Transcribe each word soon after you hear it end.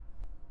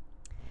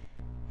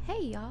Hey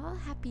y'all,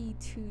 happy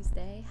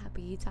Tuesday,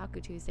 happy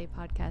Taco Tuesday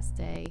podcast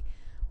day,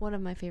 one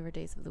of my favorite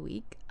days of the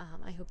week.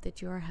 I hope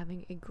that you are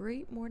having a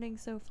great morning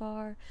so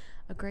far,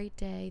 a great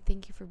day.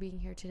 Thank you for being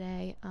here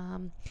today.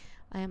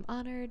 I am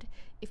honored.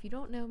 If you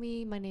don't know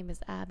me, my name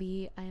is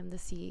Abby. I am the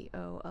CEO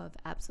of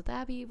Abs with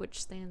Abby,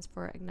 which stands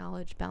for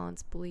Acknowledge,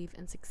 Balance, Believe,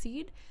 and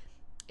Succeed.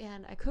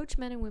 And I coach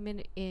men and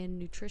women in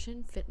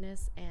nutrition,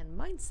 fitness, and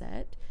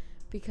mindset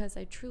because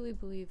I truly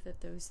believe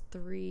that those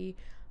three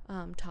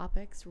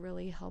topics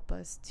really help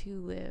us to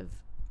live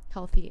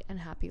healthy and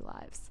happy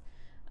lives.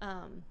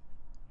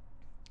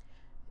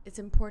 It's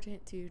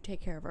important to take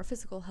care of our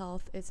physical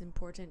health. It's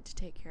important to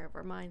take care of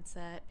our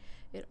mindset.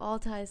 It all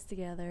ties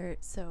together.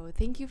 So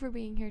thank you for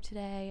being here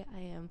today.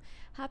 I am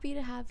happy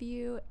to have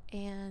you.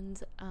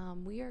 And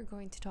we are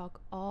going to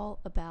talk all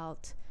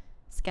about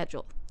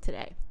schedule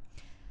today.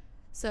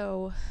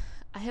 So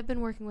I have been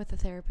working with a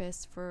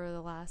therapist for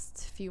the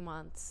last few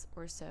months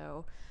or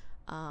so,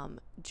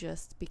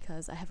 just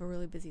because I have a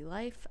really busy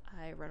life.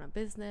 I run a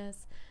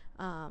business.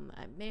 I'm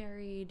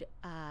married.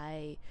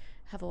 I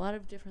have a lot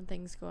of different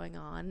things going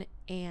on,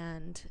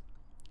 and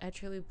I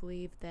truly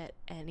believe that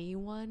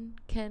anyone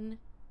can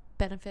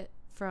benefit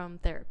from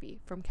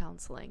therapy, from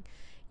counseling.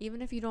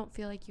 Even if you don't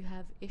feel like you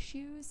have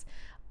issues,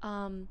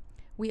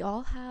 we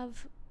all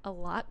have a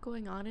lot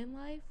going on in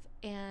life,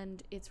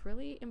 and it's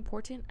really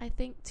important, I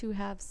think, to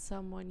have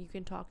someone you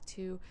can talk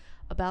to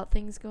about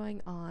things going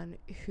on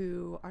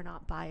who are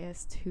not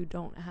biased, who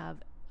don't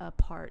have a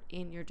part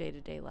in your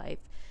day-to-day life,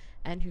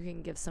 and who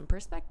can give some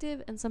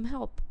perspective and some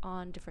help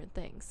on different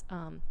things.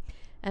 And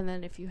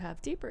then if you have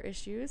deeper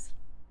issues,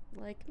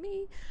 like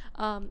me,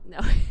 no,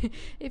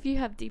 if you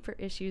have deeper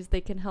issues,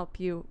 they can help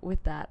you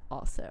with that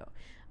also.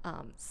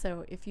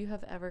 So if you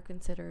have ever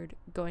considered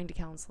going to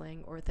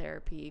counseling or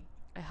therapy,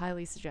 I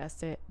highly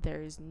suggest it.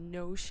 There's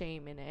no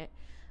shame in it.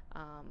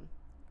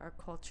 Our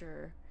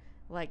culture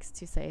likes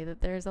to say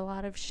that there's a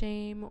lot of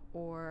shame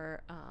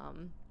or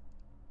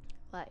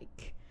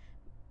like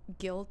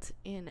guilt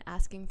in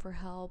asking for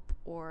help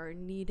or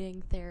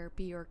needing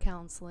therapy or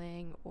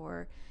counseling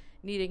or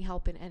needing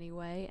help in any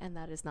way, and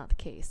that is not the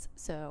case.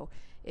 So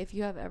if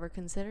you have ever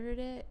considered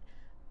it,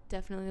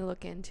 definitely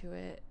look into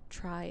it,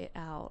 try it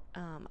out.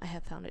 I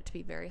have found it to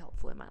be very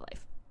helpful in my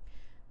life.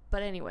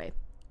 But anyway,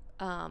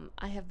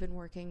 I have been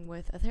working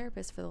with a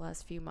therapist for the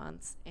last few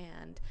months,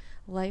 and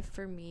life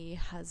for me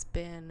has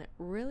been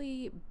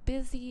really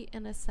busy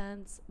in a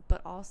sense, but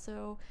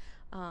also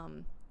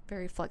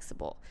very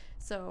flexible.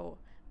 So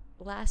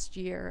last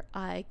year,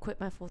 I quit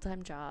my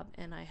full-time job,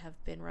 and I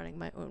have been running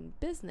my own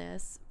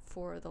business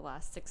for the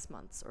last 6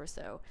 months or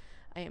so.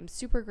 I am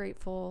super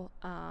grateful.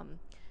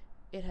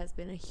 It has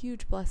been a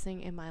huge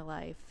blessing in my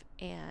life,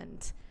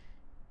 and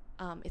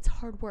it's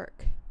hard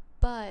work,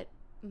 but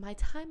my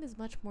time is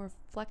much more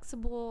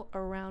flexible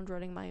around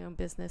running my own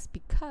business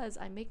because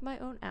I make my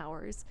own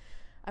hours.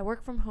 I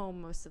work from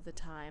home most of the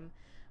time,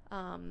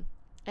 and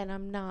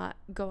I'm not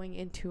going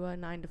into a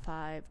 9 to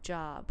 5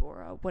 job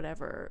or a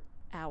whatever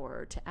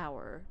hour to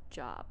hour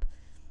job.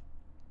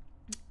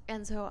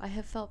 And so I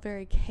have felt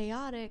very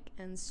chaotic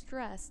and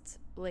stressed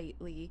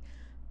lately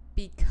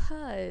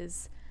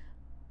because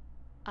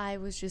I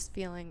was just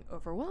feeling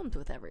overwhelmed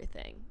with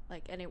everything.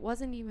 And it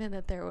wasn't even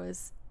that there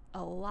was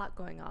a lot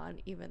going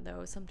on, even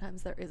though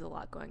sometimes there is a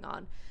lot going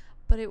on,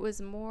 but it was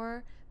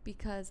more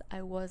because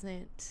I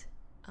wasn't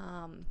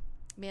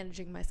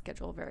managing my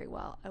schedule very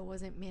well. I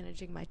wasn't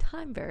managing my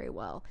time very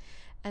well.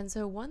 And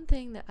so one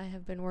thing that I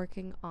have been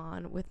working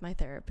on with my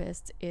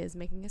therapist is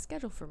making a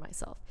schedule for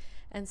myself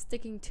and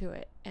sticking to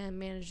it and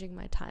managing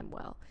my time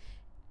well.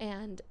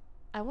 And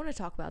I want to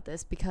talk about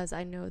this because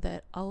I know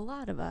that a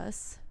lot of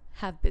us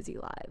have busy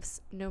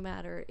lives, no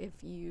matter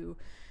if you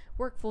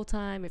work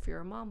full-time, if you're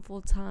a mom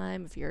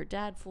full-time, if you're a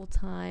dad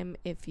full-time,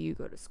 if you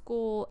go to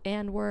school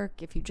and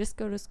work, if you just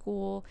go to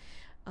school,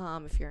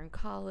 if you're in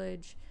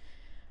college,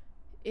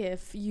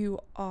 if you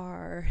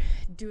are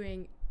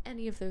doing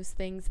any of those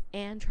things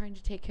and trying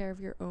to take care of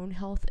your own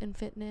health and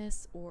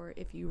fitness, or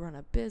if you run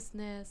a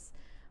business,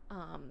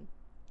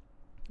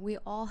 we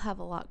all have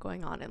a lot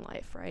going on in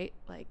life, right?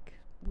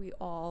 We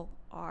all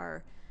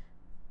are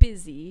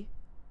busy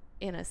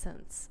in a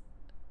sense.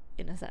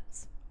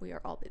 We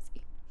are all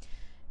busy.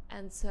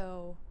 And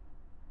so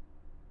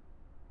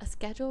a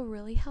schedule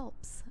really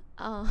helps.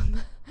 A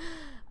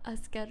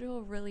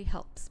schedule really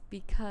helps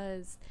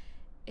because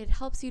it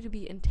helps you to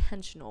be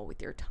intentional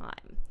with your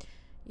time.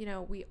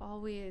 We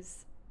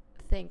always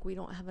think we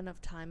don't have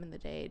enough time in the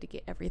day to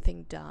get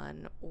everything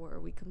done, or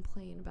we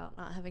complain about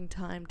not having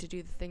time to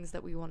do the things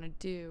that we want to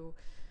do,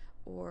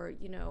 or,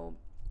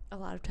 a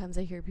lot of times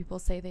I hear people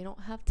say they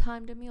don't have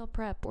time to meal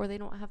prep or they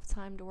don't have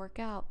time to work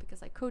out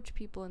because I coach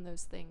people in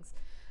those things.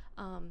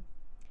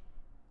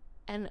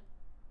 And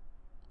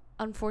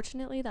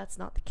unfortunately, that's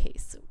not the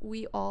case.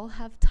 We all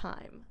have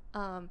time.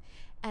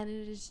 And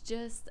it is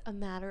just a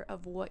matter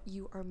of what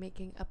you are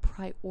making a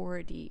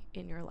priority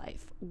in your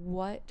life.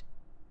 What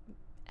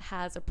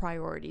has a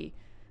priority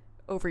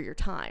over your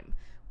time?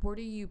 What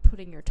are you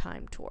putting your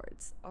time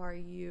towards? Are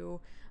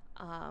you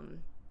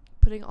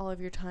putting all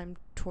of your time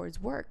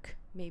towards work?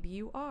 Maybe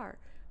you are.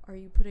 Are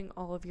you putting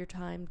all of your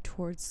time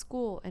towards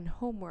school and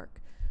homework?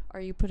 Are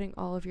you putting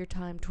all of your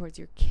time towards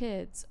your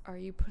kids? Are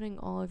you putting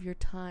all of your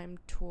time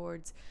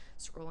towards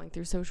scrolling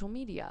through social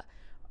media?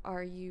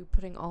 Are you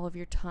putting all of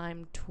your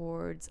time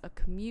towards a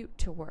commute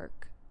to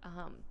work?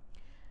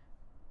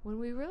 When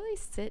we really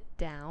sit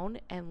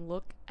down and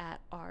look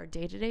at our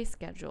day-to-day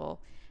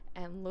schedule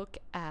and look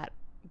at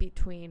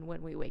between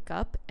when we wake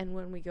up and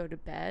when we go to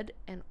bed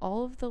and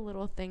all of the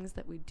little things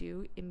that we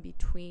do in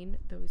between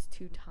those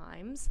two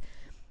times,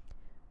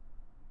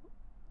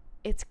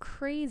 it's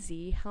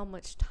crazy how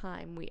much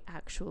time we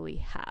actually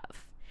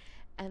have.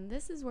 And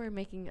this is where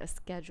making a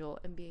schedule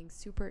and being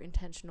super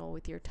intentional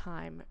with your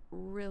time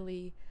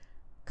really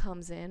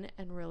comes in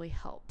and really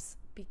helps,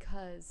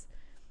 because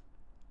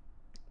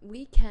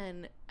we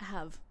can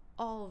have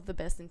all of the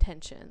best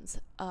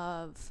intentions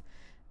of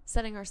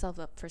setting ourselves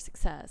up for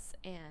success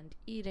and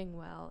eating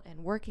well and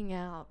working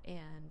out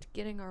and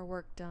getting our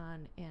work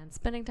done and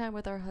spending time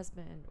with our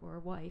husband or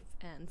wife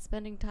and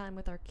spending time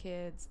with our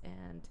kids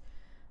and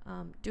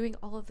doing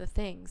all of the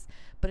things.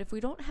 But if we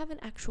don't have an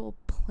actual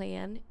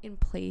plan in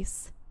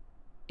place,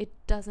 it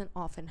doesn't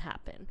often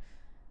happen.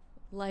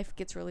 Life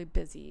gets really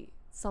busy.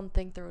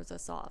 Something throws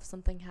us off.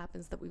 Something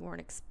happens that we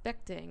weren't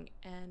expecting,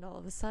 and all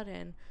of a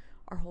sudden,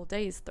 our whole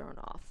day is thrown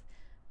off.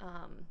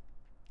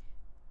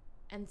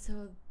 And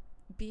so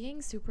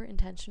being super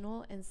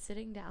intentional and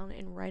sitting down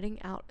and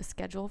writing out a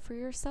schedule for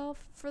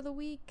yourself for the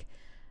week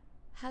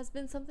has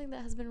been something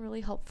that has been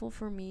really helpful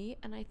for me,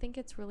 and I think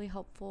it's really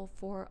helpful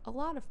for a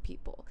lot of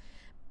people,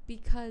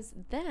 because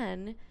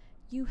then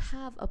you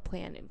have a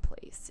plan in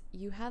place.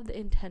 You have the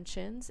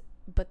intentions,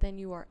 but then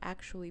you are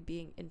actually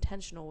being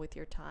intentional with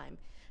your time,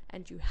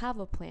 and you have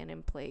a plan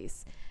in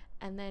place.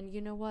 And then,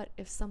 you know what,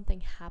 if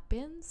something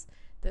happens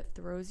that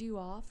throws you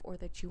off or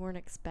that you weren't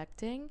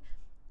expecting,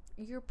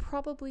 you're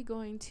probably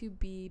going to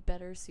be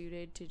better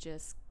suited to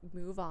just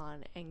move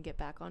on and get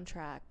back on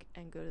track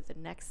and go to the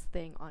next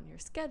thing on your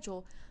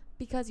schedule,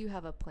 because you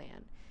have a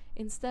plan.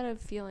 Instead of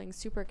feeling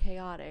super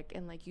chaotic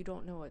and like you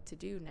don't know what to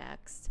do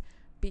next,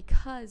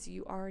 because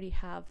you already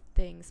have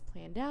things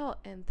planned out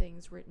and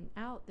things written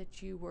out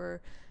that you were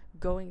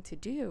going to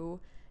do,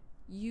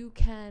 you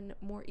can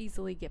more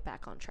easily get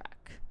back on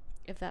track,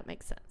 if that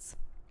makes sense.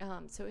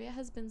 So it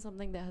has been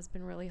something that has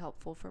been really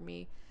helpful for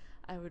me.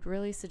 I would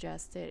really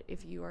suggest it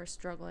if you are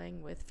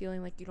struggling with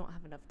feeling like you don't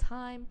have enough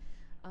time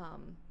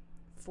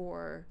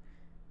for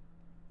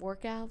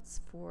workouts,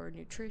 for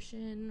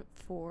nutrition,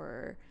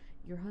 for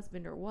your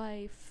husband or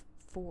wife,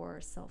 for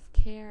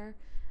self-care.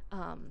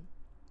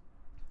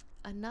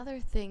 Another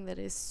thing that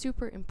is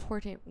super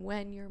important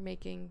when you're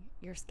making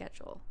your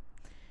schedule,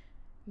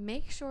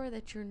 make sure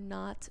that you're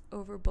not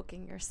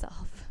overbooking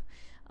yourself.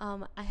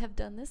 I have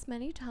done this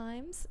many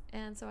times,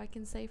 and so I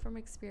can say from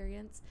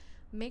experience,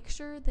 make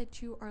sure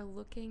that you are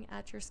looking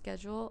at your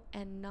schedule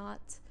and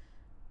not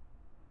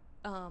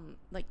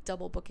like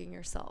double booking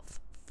yourself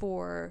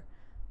for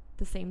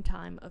the same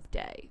time of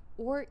day,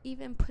 or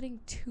even putting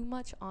too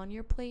much on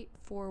your plate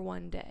for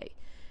one day.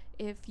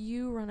 If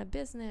you run a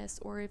business,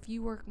 or if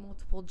you work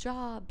multiple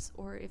jobs,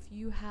 or if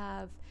you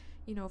have,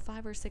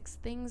 5 or 6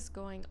 things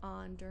going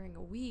on during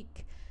a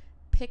week,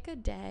 pick a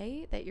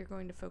day that you're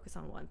going to focus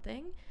on one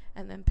thing,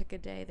 and then pick a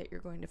day that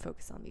you're going to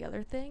focus on the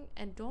other thing,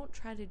 and don't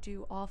try to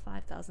do all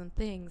 5,000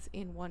 things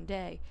in one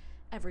day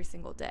every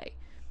single day.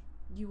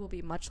 You will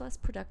be much less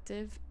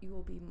productive, you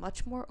will be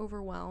much more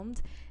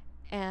overwhelmed,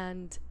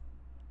 and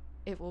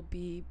it will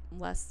be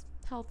less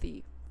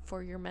healthy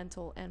for your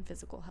mental and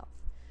physical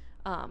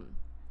health.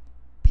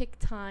 Pick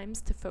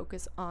times to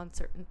focus on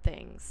certain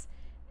things,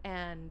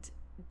 and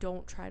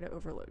don't try to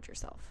overload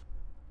yourself.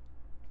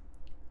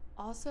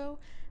 Also,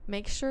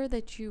 make sure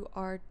that you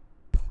are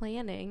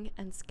planning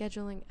and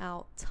scheduling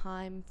out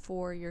time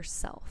for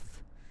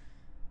yourself.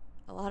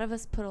 A lot of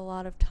us put a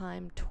lot of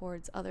time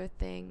towards other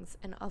things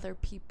and other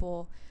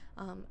people,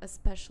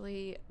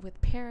 especially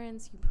with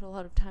parents. You put a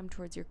lot of time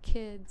towards your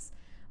kids.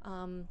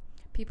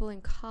 People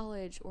in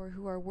college or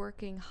who are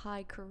working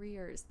high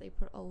careers, they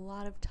put a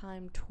lot of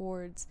time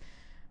towards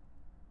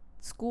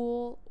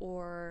school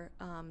or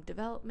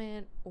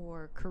development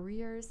or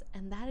careers,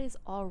 and that is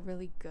all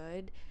really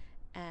good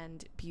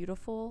and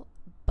beautiful,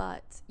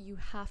 but you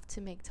have to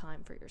make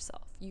time for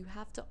yourself. You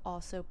have to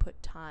also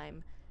put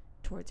time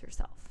towards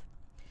yourself.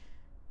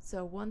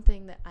 So one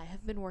thing that I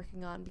have been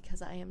working on,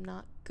 because I am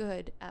not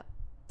good at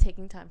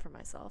taking time for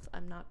myself,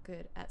 I'm not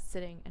good at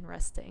sitting and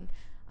resting,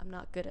 I'm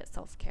not good at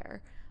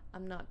self-care,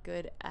 I'm not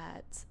good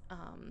at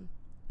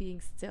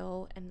being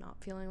still and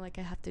not feeling like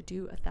I have to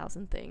do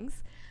 1,000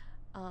 things.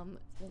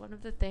 One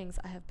of the things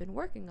I have been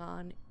working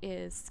on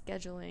is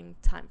scheduling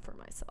time for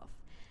myself.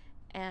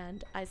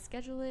 And I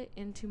schedule it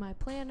into my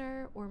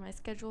planner or my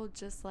schedule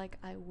just like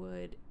I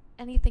would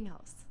anything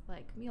else,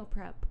 like meal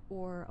prep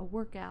or a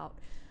workout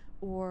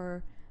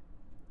or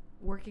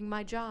working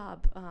my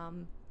job,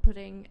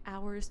 putting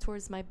hours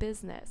towards my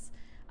business.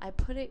 I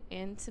put it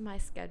into my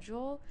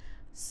schedule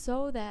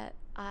so that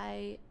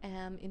I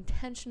am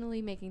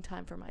intentionally making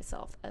time for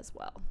myself as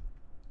well.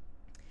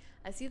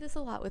 I see this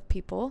a lot with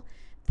people.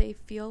 They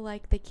feel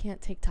like they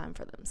can't take time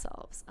for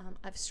themselves.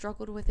 I've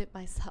struggled with it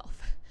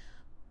myself.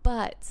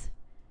 But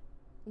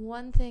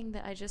one thing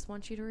that I just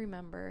want you to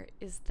remember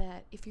is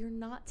that if you're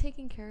not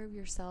taking care of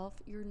yourself,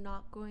 you're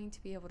not going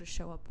to be able to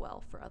show up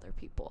well for other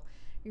people.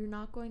 You're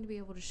not going to be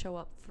able to show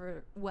up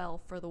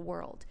for the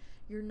world.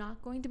 You're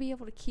not going to be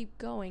able to keep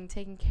going,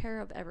 taking care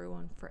of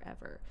everyone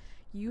forever.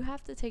 You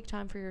have to take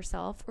time for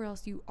yourself, or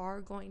else you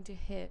are going to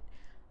hit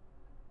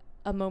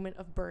a moment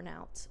of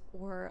burnout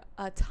or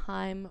a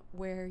time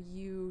where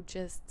you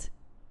just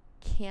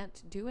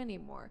can't do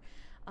anymore.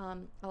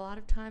 A lot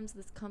of times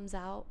this comes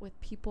out with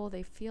people.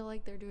 They feel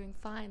like they're doing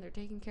fine, they're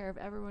taking care of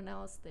everyone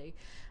else, they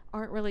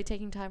aren't really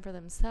taking time for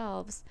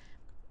themselves,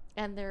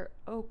 and they're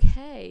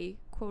okay,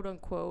 quote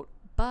unquote,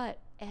 but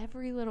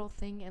every little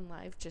thing in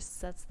life just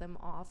sets them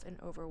off and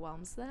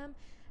overwhelms them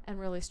and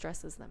really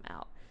stresses them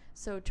out.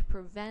 So to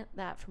prevent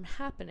that from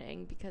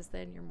happening, because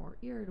then you're more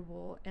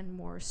irritable and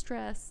more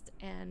stressed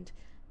and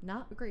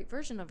not a great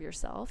version of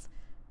yourself,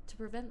 to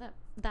prevent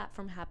that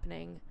from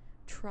happening,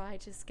 try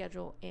to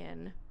schedule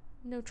in.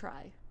 No,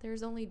 try.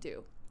 There's only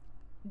do.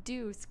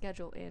 Do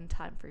schedule in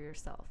time for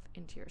yourself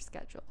into your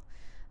schedule.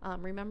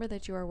 Remember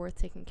that you are worth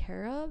taking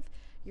care of.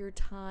 Your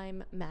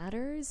time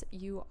matters.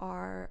 You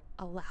are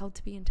allowed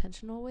to be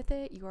intentional with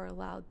it. You are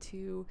allowed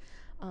to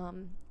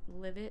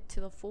live it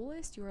to the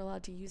fullest. You are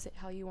allowed to use it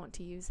how you want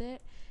to use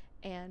it.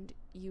 And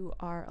you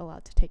are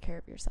allowed to take care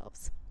of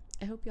yourselves.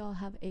 I hope you all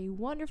have a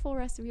wonderful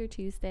rest of your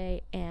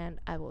Tuesday, and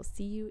I will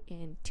see you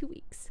in 2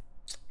 weeks.